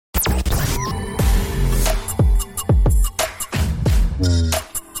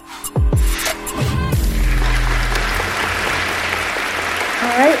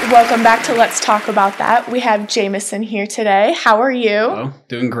Welcome back to Let's Talk About That. We have Jaimeson here today. How are you? Hello.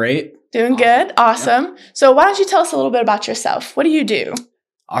 Doing great. Doing good. Awesome. Yep. So why don't you tell us a little bit about yourself? What do you do?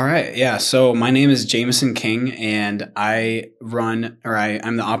 All right. Yeah. So my name is Jaimeson King, and I'm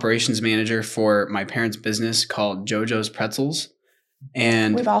the operations manager for my parents' business called JoJo's Pretzels.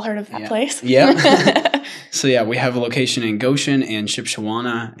 And we've all heard of that place. Yeah. So yeah, we have a location in Goshen and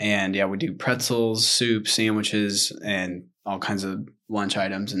Shipshewana, and yeah, we do pretzels, soup, sandwiches, and all kinds of lunch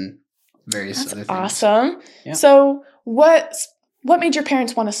items and various other things. Awesome. Yeah. So what made your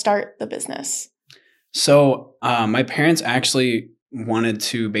parents want to start the business? So my parents actually wanted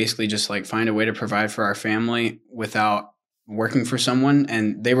to basically just like find a way to provide for our family without working for someone,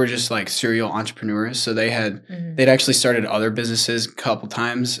 and they were just like serial entrepreneurs. So they'd actually started other businesses a couple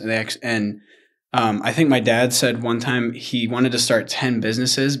times, I think my dad said one time he wanted to start 10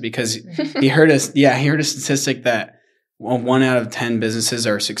 businesses because he heard a statistic that 1 out of 10 businesses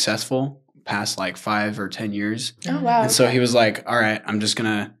are successful past like 5 or 10 years. Oh wow! And so he was like, "All right, I'm just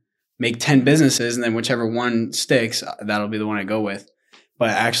gonna make 10 businesses, and then whichever one sticks, that'll be the one I go with."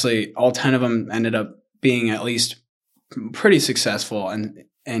 But actually, all 10 of them ended up being at least pretty successful,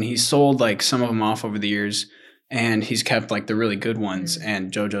 and he sold like some of them off over the years, and he's kept like the really good ones,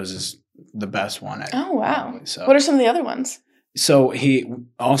 and JoJo's is the best one. Oh wow! So what are some of the other ones? So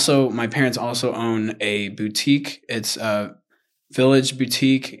my parents also own a boutique. It's a Village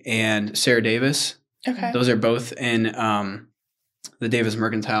Boutique and Sarah Davis. Okay. Those are both in the Davis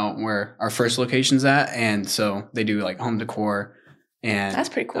Mercantile where our first location's at. And so they do like home decor and that's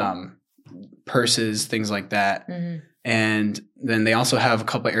pretty cool. Purses, things like that. Mm-hmm. And then they also have a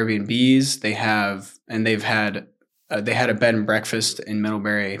couple of Airbnbs. They had a bed and breakfast in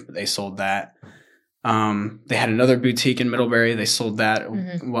Middlebury, but they sold that. They had another boutique in Middlebury. They sold that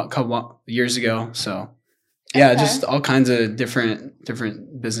a couple years ago. So yeah, just all kinds of different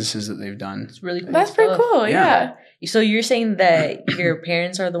businesses that they've done. It's really cool. That's pretty cool. Yeah. So you're saying that your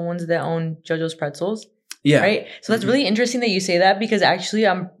parents are the ones that own JoJo's Pretzels? Yeah. Right? So that's really interesting that you say that, because actually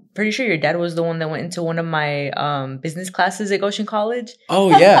I'm pretty sure your dad was the one that went into one of my business classes at Goshen College.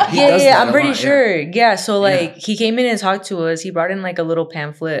 Oh, yeah. I'm pretty sure. Yeah. So he came in and talked to us. He brought in like a little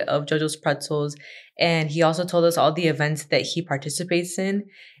pamphlet of JoJo's Pretzels. And he also told us all the events that he participates in.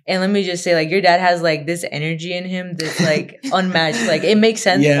 And let me just say, like, your dad has like this energy in him that's like unmatched. Like, it makes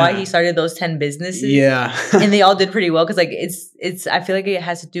sense why he started those 10 businesses. Yeah. And they all did pretty well. Cause like I feel like it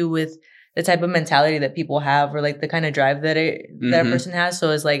has to do with the type of mentality that people have, or like the kind of drive that a person has. So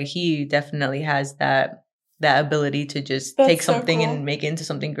it's like he definitely has that ability to just take something and make it into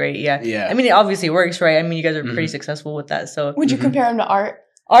something great. Yeah. Yeah. I mean, it obviously works, right? I mean, you guys are pretty successful with that. So would you compare him to Art?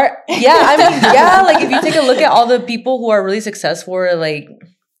 Yeah. I mean, yeah. Like if you take a look at all the people who are really successful, or like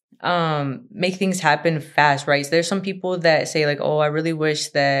make things happen fast, right? So there's some people that say like, oh, I really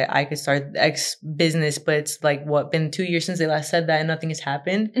wish that I could start X business, but it's like been 2 years since they last said that and nothing has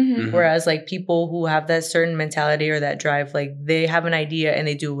happened. Whereas like people who have that certain mentality or that drive, like they have an idea and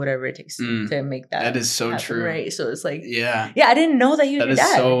they do whatever it takes to make that. That is so happen, true. Right. So it's like, yeah, I didn't know that he was your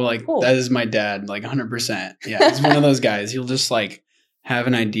dad. So like, cool. That is my dad, like 100%. Yeah. He's one of those guys. He'll just like have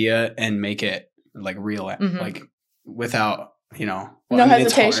an idea and make it like real, like without, no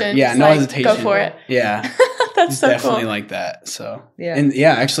hesitation. Yeah, no hesitation. Go for it. Yeah. That's so definitely cool. like that. So yeah. And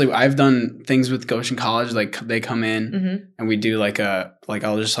yeah, actually I've done things with Goshen College. Like they come in and we do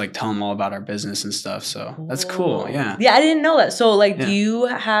I'll just like tell them all about our business and stuff. So that's cool. Yeah. Yeah, I didn't know that. So like, do you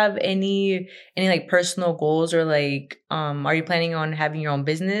have any like personal goals, or like, are you planning on having your own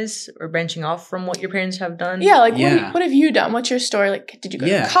business or branching off from what your parents have done? Yeah. Like what have you done? What's your story? Like, did you go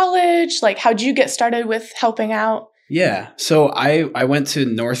to college? Like, how'd you get started with helping out? Yeah. So I went to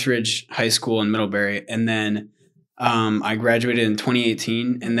Northridge High School in Middlebury, and then I graduated in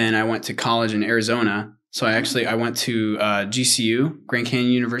 2018, and then I went to college in Arizona. So I went to GCU, Grand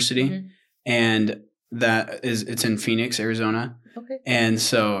Canyon University, and it's in Phoenix, Arizona. Okay. And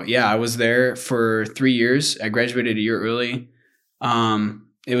so, yeah, I was there for 3 years. I graduated a year early.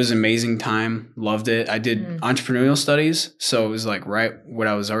 It was an amazing time. Loved it. I did entrepreneurial studies. So it was like what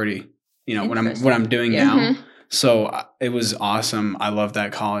I was already, what I'm doing now. So it was awesome. I loved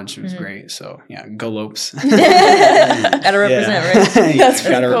that college. It was great. So yeah, go Lopes. Gotta represent, right? That's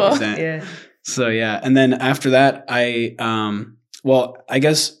pretty cool. Represent. Yeah. So yeah. And then after that, I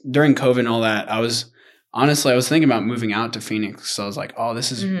guess during COVID and all that, I was thinking about moving out to Phoenix. So I was like, oh,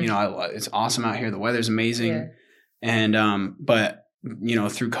 this is, it's awesome out here. The weather's amazing. Yeah. And, but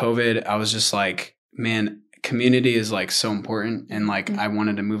through COVID, I was just like, man, community is like so important. And like, I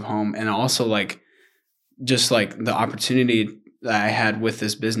wanted to move home. And also like, just like the opportunity that I had with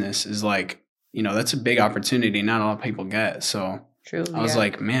this business is like, that's a big opportunity. Not a lot of people get. So True. I was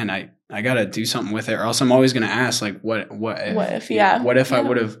like, man, I got to do something with it, or else I'm always going to ask, like, what if I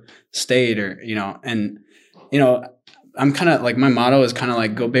would have stayed, or, and, I'm kind of like, my motto is kind of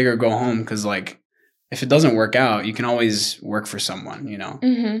like, go big or go home. Because like, if it doesn't work out, you can always work for someone,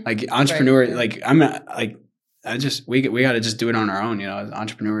 like entrepreneur, right. Like I'm like, we got to just do it on our own, as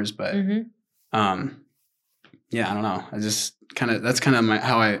entrepreneurs. But, yeah, I don't know. I just that's kind of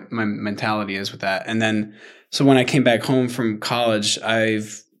my mentality is with that. And then, so when I came back home from college,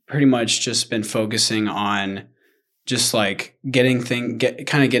 I've pretty much just been focusing on just like getting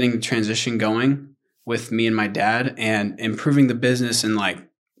the transition going with me and my dad, and improving the business in like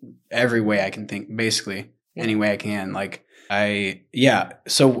every way I can think, basically any way I can. Like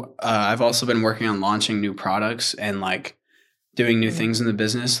so I've also been working on launching new products and like doing new things in the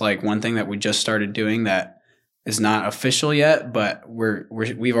business. Like one thing that we just started doing that is not official yet, but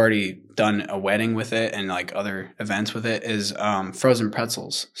we've already done a wedding with it and like other events with it, is frozen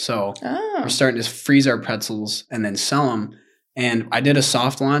pretzels. So we're starting to freeze our pretzels and then sell them. And I did a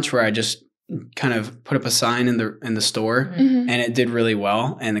soft launch where I just kind of put up a sign in the store, and it did really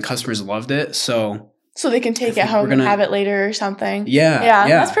well, and the customers loved it. So they can take it home and have it later or something. Yeah,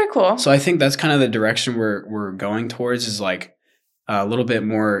 that's pretty cool. So I think that's kind of the direction we're going towards, is like a little bit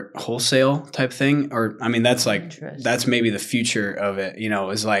more wholesale type thing. Or, I mean, that's maybe the future of it,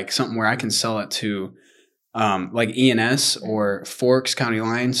 is like something where I can sell it to like ENS or Forks County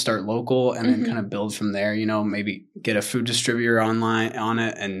Line, start local, and then kind of build from there, maybe get a food distributor online on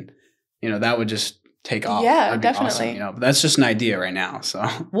it. And, that would just take off. Yeah, that'd definitely. Awesome, but that's just an idea right now. So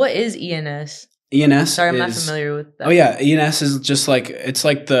what is ENS? ENS. Sorry, I'm not familiar with that. Oh yeah. ENS is just like, it's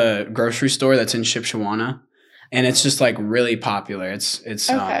like the grocery store that's in Shipshewana. And it's just like really popular. It's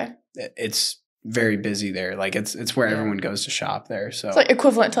very busy there. Like it's where everyone goes to shop there. So it's like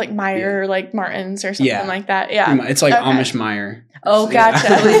equivalent to like Meijer or like Martin's or something like that. Yeah. It's like Amish Meijer. Oh, gotcha.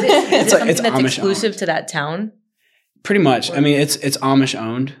 So is it something that's Amish exclusive to that town? Pretty much. I mean, it's Amish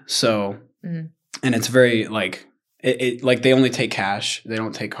owned. So, and it's very like, it like they only take cash. They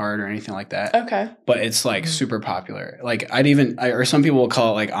don't take card or anything like that. Okay. But it's like super popular. Like or some people will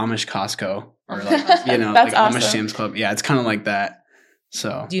call it like Amish Costco, or like, that's like awesome. Amish Sam's Club. Yeah. It's kind of like that.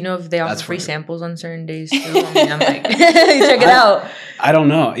 So do you know if they offer free samples on certain days too? I mean, I'm like, check it out. I don't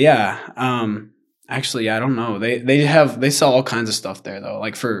know. Yeah. Actually, I don't know. They sell all kinds of stuff there though,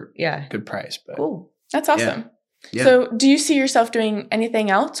 like for good price. But cool. That's awesome. Yeah. So do you see yourself doing anything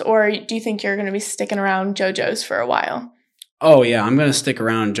else, or do you think you're going to be sticking around JoJo's for a while? Oh yeah, I'm going to stick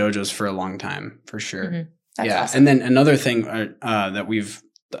around JoJo's for a long time for sure. That's awesome. And then another thing that we've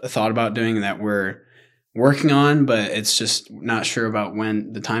thought about doing and that we're working on, but it's just not sure about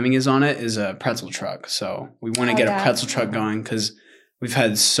when the timing is on it, is a pretzel truck. So we want to get a pretzel truck going, because we've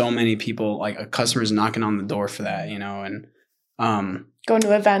had so many people, like customers knocking on the door for that, and going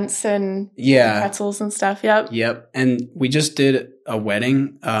to events and pretzels and stuff. Yep. And we just did a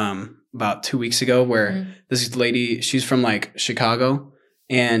wedding about 2 weeks ago where this lady, she's from like Chicago,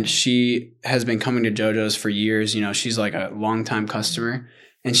 and she has been coming to JoJo's for years. She's like a longtime customer,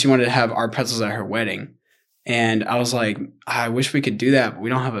 and she wanted to have our pretzels at her wedding. And I was like, I wish we could do that, but we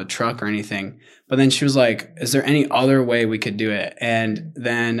don't have a truck or anything. But then she was like, is there any other way we could do it? And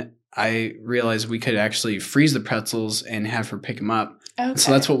then I realized we could actually freeze the pretzels and have her pick them up. Okay.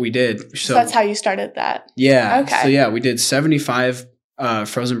 So that's what we did. So that's how you started that. Yeah. Okay. So yeah, we did 75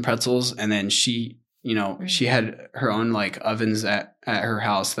 frozen pretzels, and then she, she had her own like ovens at her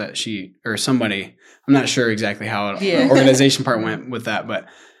house that somebody, I'm not sure exactly how the organization part went with that, but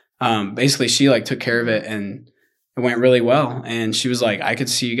basically she like took care of it, and it went really well. And she was like, I could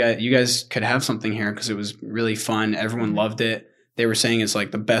see you guys could have something here, because it was really fun. Everyone loved it. They were saying it's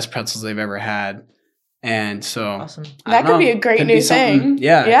like the best pretzels they've ever had. And so awesome. That could be a great new thing.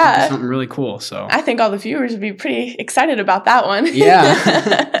 Yeah. It could be something really cool. So I think all the viewers would be pretty excited about that one. Yeah.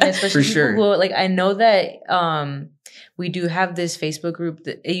 Especially for sure. Who, like, I know that we do have this Facebook group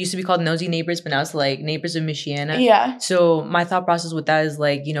that it used to be called Nosy Neighbors, but now it's like Neighbors of Michiana. Yeah. So my thought process with that is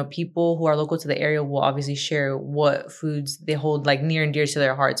like, people who are local to the area will obviously share what foods they hold like near and dear to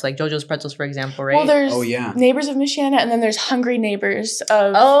their hearts, like JoJo's Pretzels, for example, right? Well, there's Neighbors of Michiana, and then there's Hungry Neighbors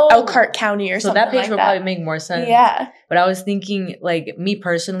of Elkhart County or something like that. So that page would probably make more sense. Yeah. But I was thinking, like, me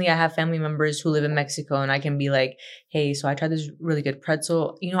personally, I have family members who live in Mexico, and I can be like, hey, so I tried this really good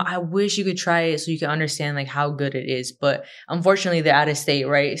pretzel. I wish you could try it so you can understand like how good it is. But unfortunately, they're out of state,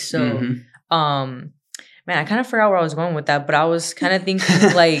 right? So, man, I kind of forgot where I was going with that, but I was kind of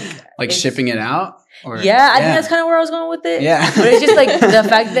thinking like shipping it out. Or, I think that's kind of where I was going with it. Yeah, but it's just like the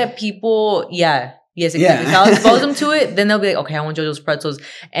fact that people, Yes, exactly. So I'll expose them to it. Then they'll be like, okay, I want JoJo's Pretzels.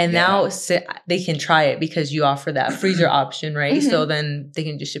 And now they can try it because you offer that freezer option, right? Mm-hmm. So then they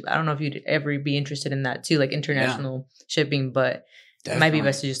can just ship. I don't know if you'd ever be interested in that too, like international shipping, but it might be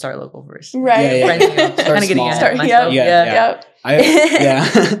best to just start local first. Right. Kind of getting ahead of myself.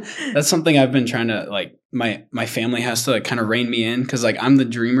 That's something I've been trying to, like, my family has to, like, kind of rein me in because, like, I'm the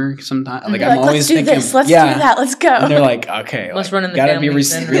dreamer sometimes. Like, I'm always thinking, let's do that, let's go. And they're like, okay, let's run in the gotta family, be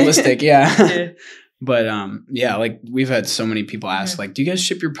realistic. Yeah. But, like, we've had so many people ask, like, do you guys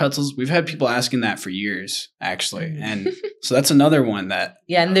ship your pretzels? We've had people asking that for years, actually. And so that's another one that.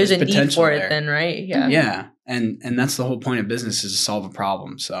 Yeah, and there's a need for it then, right? Yeah. Yeah. And that's the whole point of business is to solve a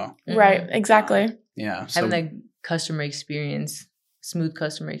problem. So. Right. Exactly. Yeah. So, having that customer experience, smooth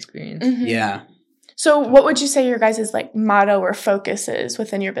customer experience. Mm-hmm. Yeah. So what would you say your guys' like motto or focus is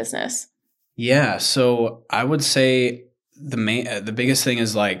within your business? Yeah. So I would say the biggest thing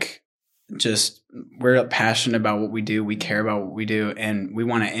is, like, just we're passionate about what we do. We care about what we do, and we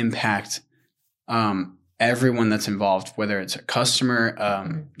want to impact everyone that's involved, whether it's a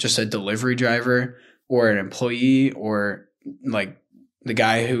customer, just a delivery driver, or an employee, or like the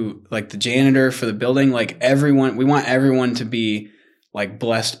guy who, like, the janitor for the building, like, everyone. We want everyone to be, like,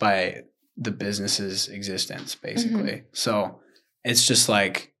 blessed by the business's existence, basically. Mm-hmm. So it's just,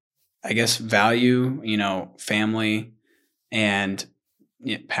 like, I guess value, family, and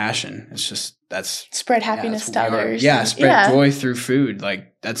passion. It's just spread happiness to others. Yeah, spread joy through food.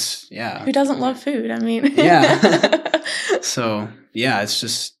 Like, that's Who doesn't love food? I mean, yeah. So yeah, it's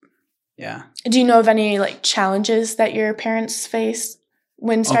just Do you know of any, like, challenges that your parents face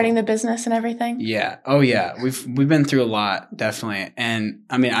when starting the business and everything? Yeah. Oh yeah. We've been through a lot, definitely. And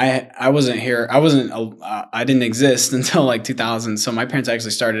I mean, I wasn't here. I didn't exist until, like, 2000. So my parents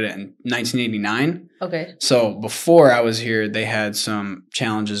actually started it in 1989. Okay. So before I was here, they had some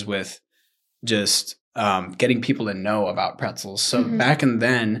challenges with just getting people to know about pretzels. So back in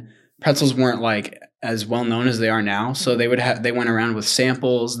then, pretzels weren't, like, as well known as they are now. So they went around with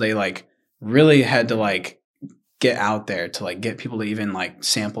samples. They, like, really had to, like, get out there to, like, get people to even, like,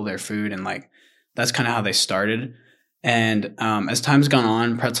 sample their food, and, like, that's kind of how they started. And as time's gone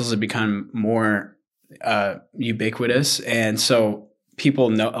on, pretzels have become more ubiquitous, and so people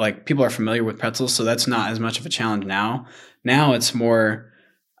know, like, people are familiar with pretzels, so that's not as much of a challenge now. Now it's more,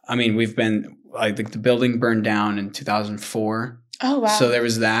 I mean, we've been, like, the building burned down in 2004. Oh wow. So there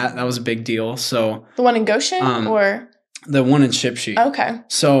was that was a big deal. So the one in Goshen or the one in Shipsheet. Okay.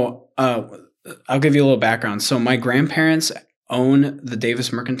 So I'll give you a little background. So my grandparents own the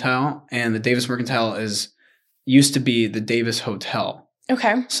Davis Mercantile, and the Davis Mercantile used to be the Davis Hotel.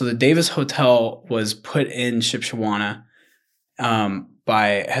 Okay. So the Davis Hotel was put in Shipshewana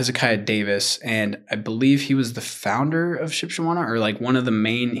by Hezekiah Davis, and I believe he was the founder of Shipshewana, or, like, one of the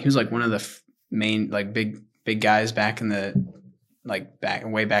main. He was, like, one of the main, like, big guys back in the, like,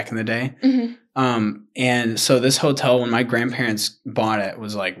 way back in the day. Mm-hmm. And so this hotel, when my grandparents bought it,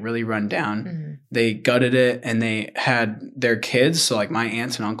 was, like, really run down. Mm-hmm. They gutted it, and they had their kids, so, like, my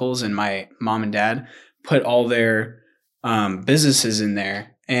aunts and uncles and my mom and dad, put all their businesses in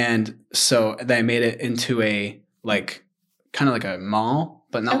there. And so they made it into a, like, kind of like a mall,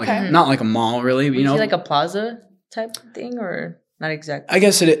 but not like a mall, really. Would you know, like a plaza type thing, or not exactly? I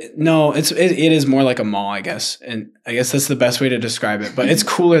guess it is more like a mall, I guess, and I guess that's the best way to describe it. But it's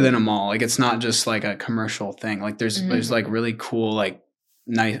cooler than a mall. Like, it's not just, like, a commercial thing. Like, there's like really cool, like,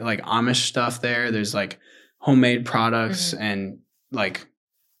 nice, like, Amish stuff there. There's, like, homemade products, and, like,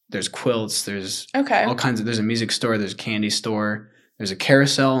 there's quilts. There's all kinds of. There's a music store. There's a candy store. There's a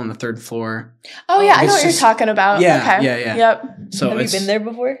carousel on the 3rd floor. Oh yeah, I know what you're talking about. Yeah, okay. Yeah. Yep. So have you been there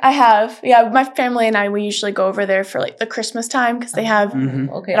before? I have. Yeah, my family and I, we usually go over there for, like, the Christmas time because they have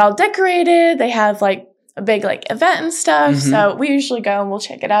it all decorated. They have, like, a big, like, event and stuff. So we usually go and we'll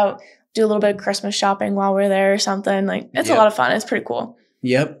check it out, do a little bit of Christmas shopping while we're there or something. Like, it's a lot of fun. It's pretty cool.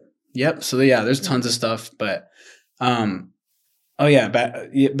 Yep. So yeah, there's tons of stuff, but oh yeah,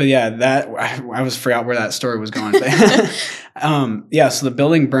 but yeah, that I was forgot where that story was going. Yeah, so the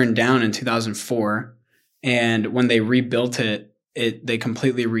building burned down in 2004, and when they rebuilt it, they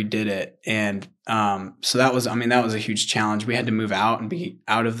completely redid it, and so that was a huge challenge. We had to move out and be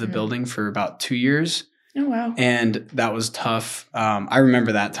out of the building for about 2 years. Oh wow! And that was tough. I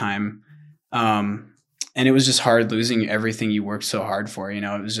remember that time, and it was just hard losing everything you worked so hard for. It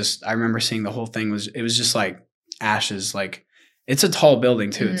was just, I remember seeing the whole thing was just like ashes, like. It's a tall building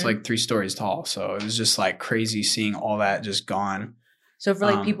too. It's like 3 stories tall. So it was just, like, crazy seeing all that just gone. So for,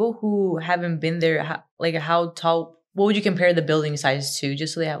 like, people who haven't been there, how tall, what would you compare the building size to,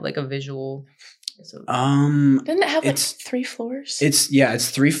 just so they have, like, a visual Didn't it have like 3 floors? It's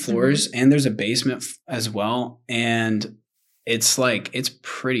 3 floors, and there's a basement as well, and it's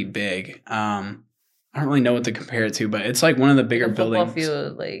pretty big. I don't really know what to compare it to, but it's like one of the bigger buildings.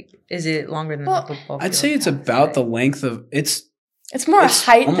 Field, like, is it longer than the football field? I'd say it's about the length of it's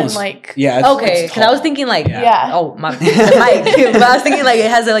height almost, than like okay. Because I was thinking like oh my height, but I was thinking like it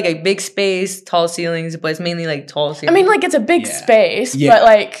has like a big space, tall ceilings, but it's mainly like tall ceilings. I mean, like it's a big space, but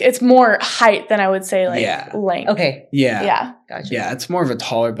like it's more height than I would say like length. Okay. Yeah. Gotcha. Yeah, it's more of a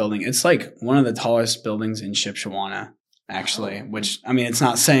taller building. It's like one of the tallest buildings in Shipshewana. Actually, which I mean, it's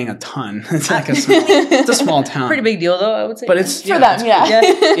not saying a ton. It's like it's a small town. Pretty big deal, though, I would say. But it's for them,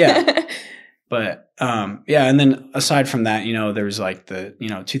 yeah. But and then aside from that, there was like the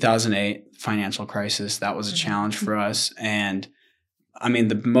 2008 financial crisis. That was a challenge for us, and I mean,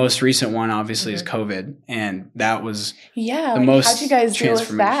 the most recent one obviously is COVID, and that was the most. How'd you guys deal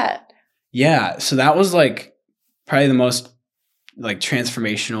with that? Yeah, so that was like probably the most like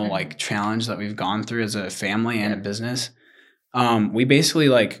transformational like challenge that we've gone through as a family and a business. We basically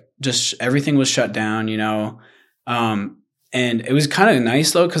like just everything was shut down, and it was kind of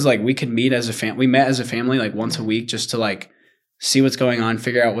nice though, because like we could meet as a family. We met as a family like once a week just to like see what's going on,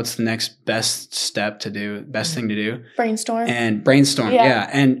 figure out what's the next best step to do, best thing to do. Brainstorm, yeah.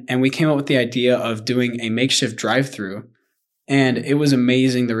 And we came up with the idea of doing a makeshift drive-through, and it was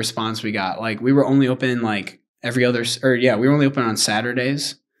amazing the response we got. Like we were only open like we were only open on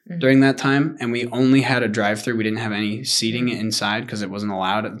Saturdays during that time, and we only had a drive-through. We didn't have any seating inside because it wasn't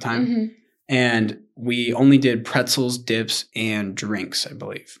allowed at the time. And we only did pretzels, dips, and drinks, I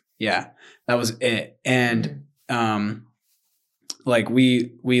believe. Yeah, that was it. And like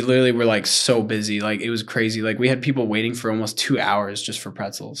we literally were like so busy, like it was crazy. Like we had people waiting for almost 2 hours just for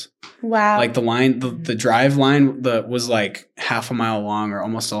pretzels. Wow! Like the line, the drive line was like half a mile long or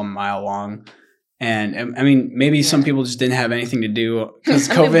almost a mile long. And I mean, maybe some people just didn't have anything to do because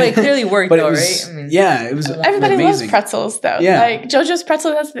COVID. But it clearly worked, though, right? I mean, it was. Everybody amazing. Loves pretzels, though. Yeah, like JoJo's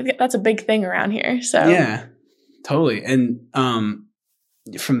pretzel. That's a big thing around here. So yeah, totally. And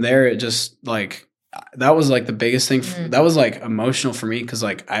from there, it just like that was like the biggest thing. That was like emotional for me because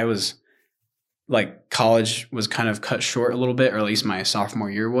like I was like college was kind of cut short a little bit, or at least my sophomore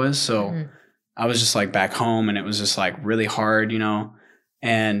year was. So I was just like back home, and it was just like really hard,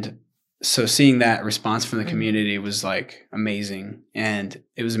 and. So seeing that response from the community was like amazing, and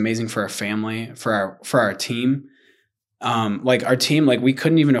it was amazing for our family, for our team. Like our team, like we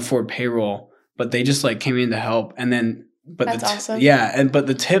couldn't even afford payroll, but they just like came in to help. And then, that's awesome. Yeah, but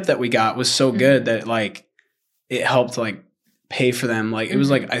the tip that we got was so good that like it helped like pay for them. Like it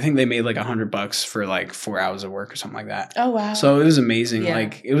was like I think they made like $100 for like 4 hours of work or something like that. Oh wow! So it was amazing. Yeah.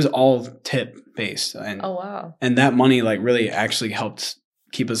 Like it was all tip based, and and that money like really actually helped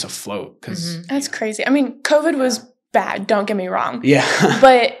keep us afloat because that's crazy. I mean, COVID was bad. Don't get me wrong. Yeah,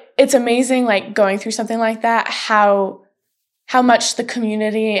 but it's amazing, like going through something like that, how much the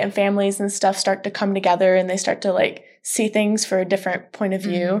community and families and stuff start to come together, and they start to like see things for a different point of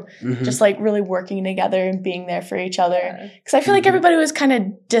view. Just like really working together and being there for each other. Because I feel like everybody was kind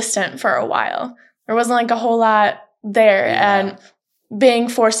of distant for a while. There wasn't like a whole lot there, and being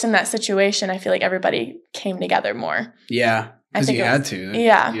forced in that situation, I feel like everybody came together more. Yeah. Because you had to.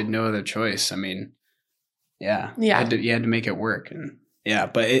 Yeah. You had no other choice. I mean, yeah. Yeah. You had to make it work. And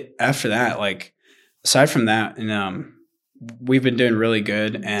but after that, like, aside from that, and we've been doing really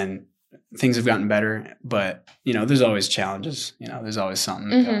good and things have gotten better. But, there's always challenges. There's always something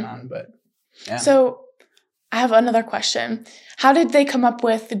going on. But, yeah. So, I have another question. How did they come up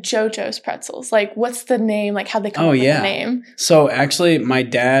with the JoJo's pretzels? Like, what's the name? Like, how'd they come up with the name? So, actually, my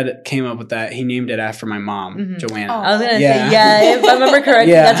dad came up with that. He named it after my mom, Joanna. I was going to say, if I remember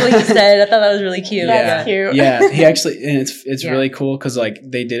correctly, that's what he said. I thought that was really cute. That's cute. Yeah, he actually, and it's really cool because, like,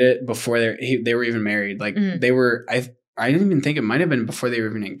 they did it before they were even married. Like, they were, I didn't even think it might have been before they were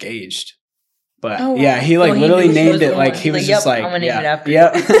even engaged. But he like literally named it like he was just like, I'm gonna name it after.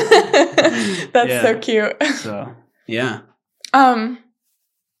 Yep. That's so cute. So yeah.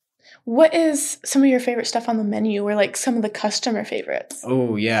 What is some of your favorite stuff on the menu, or like some of the customer favorites?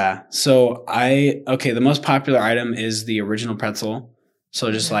 Oh yeah. So the most popular item is the original pretzel.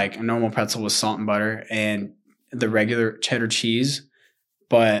 So just like a normal pretzel with salt and butter and the regular cheddar cheese.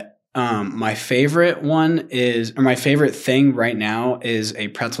 But my favorite my favorite thing right now is a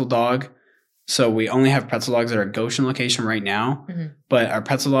pretzel dog. So we only have pretzel dogs at our Goshen location right now, but our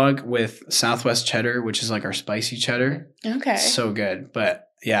pretzel dog with Southwest cheddar, which is like our spicy cheddar. Okay. So good. But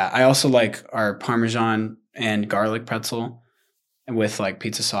yeah, I also like our Parmesan and garlic pretzel with like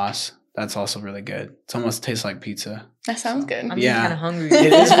pizza sauce. that's also really good. It almost tastes like pizza. That sounds good. I'm kind of hungry.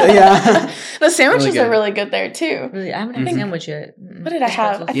 It is, yeah. The sandwiches are really good there too. Really, I haven't had a sandwich yet. What did I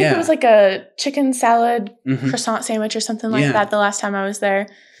have? I think it was like a chicken salad croissant sandwich or something like that the last time I was there.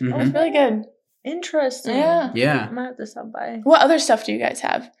 It was really good. Interesting. Yeah. I might have to stop by. What other stuff do you guys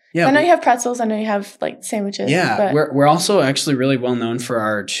have? Yeah, I know you have pretzels. I know you have like sandwiches. Yeah, but we're also actually really well known for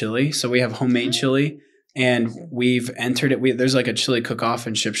our chili. So we have homemade chili, and we've entered it. There's like a chili cook-off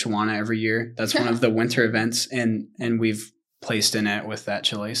in Shipshewana every year. That's one of the winter events, and we've placed in it with that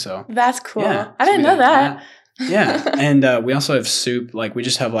chili. So that's cool. Yeah, I didn't know that. Yeah, and we also have soup. Like we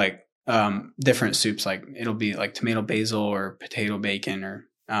just have like different soups. Like it'll be like tomato basil or potato bacon or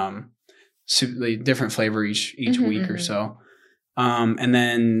soup, like different flavor each week or so. And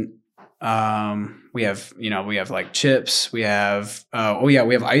then we have like chips, we have we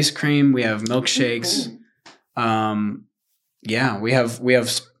have ice cream, we have milkshakes.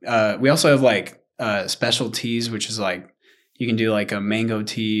 We also have like special teas, which is like you can do like a mango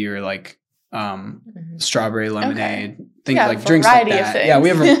tea or like strawberry lemonade, things like drinks like that. Yeah, we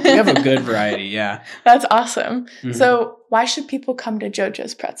have a good variety. Yeah. That's awesome. So why should people come to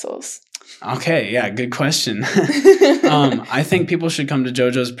JoJo's Pretzels? Okay, yeah, good question. I think people should come to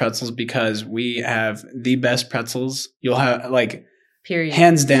JoJo's Pretzels because we have the best pretzels. You'll have like, period,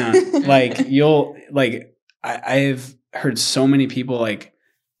 hands down. Like you'll like, I've heard so many people like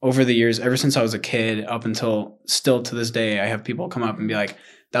over the years, ever since I was a kid up until still to this day, I have people come up and be like,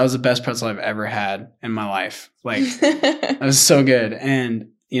 "That was the best pretzel I've ever had in my life." Like that was so good, and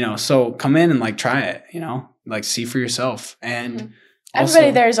so come in and like try it. Like see for yourself and. Everybody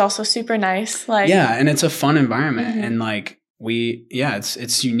Also, there is also super nice. Like and it's a fun environment, and like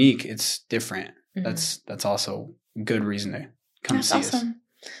it's unique, it's different. That's also a good reason to come see us.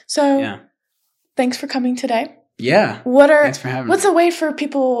 So, thanks for coming today. Yeah, thanks for having me. What's a way for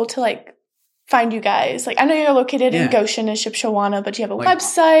people to like find you guys? Like I know you're located in Goshen and Shipshewana, but do you have a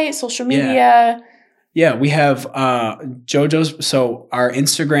website, social media? Yeah, we have JoJo's. So our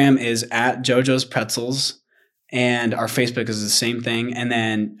Instagram is at JoJo's Pretzels. And our Facebook is the same thing. And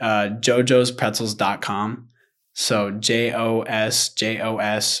then JoJosPretzels.com. So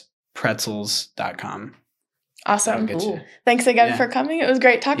JOSJOS Pretzels.com. Awesome. Thanks again for coming. It was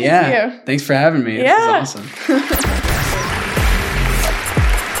great talking to you. Thanks for having me. Yeah. This is awesome.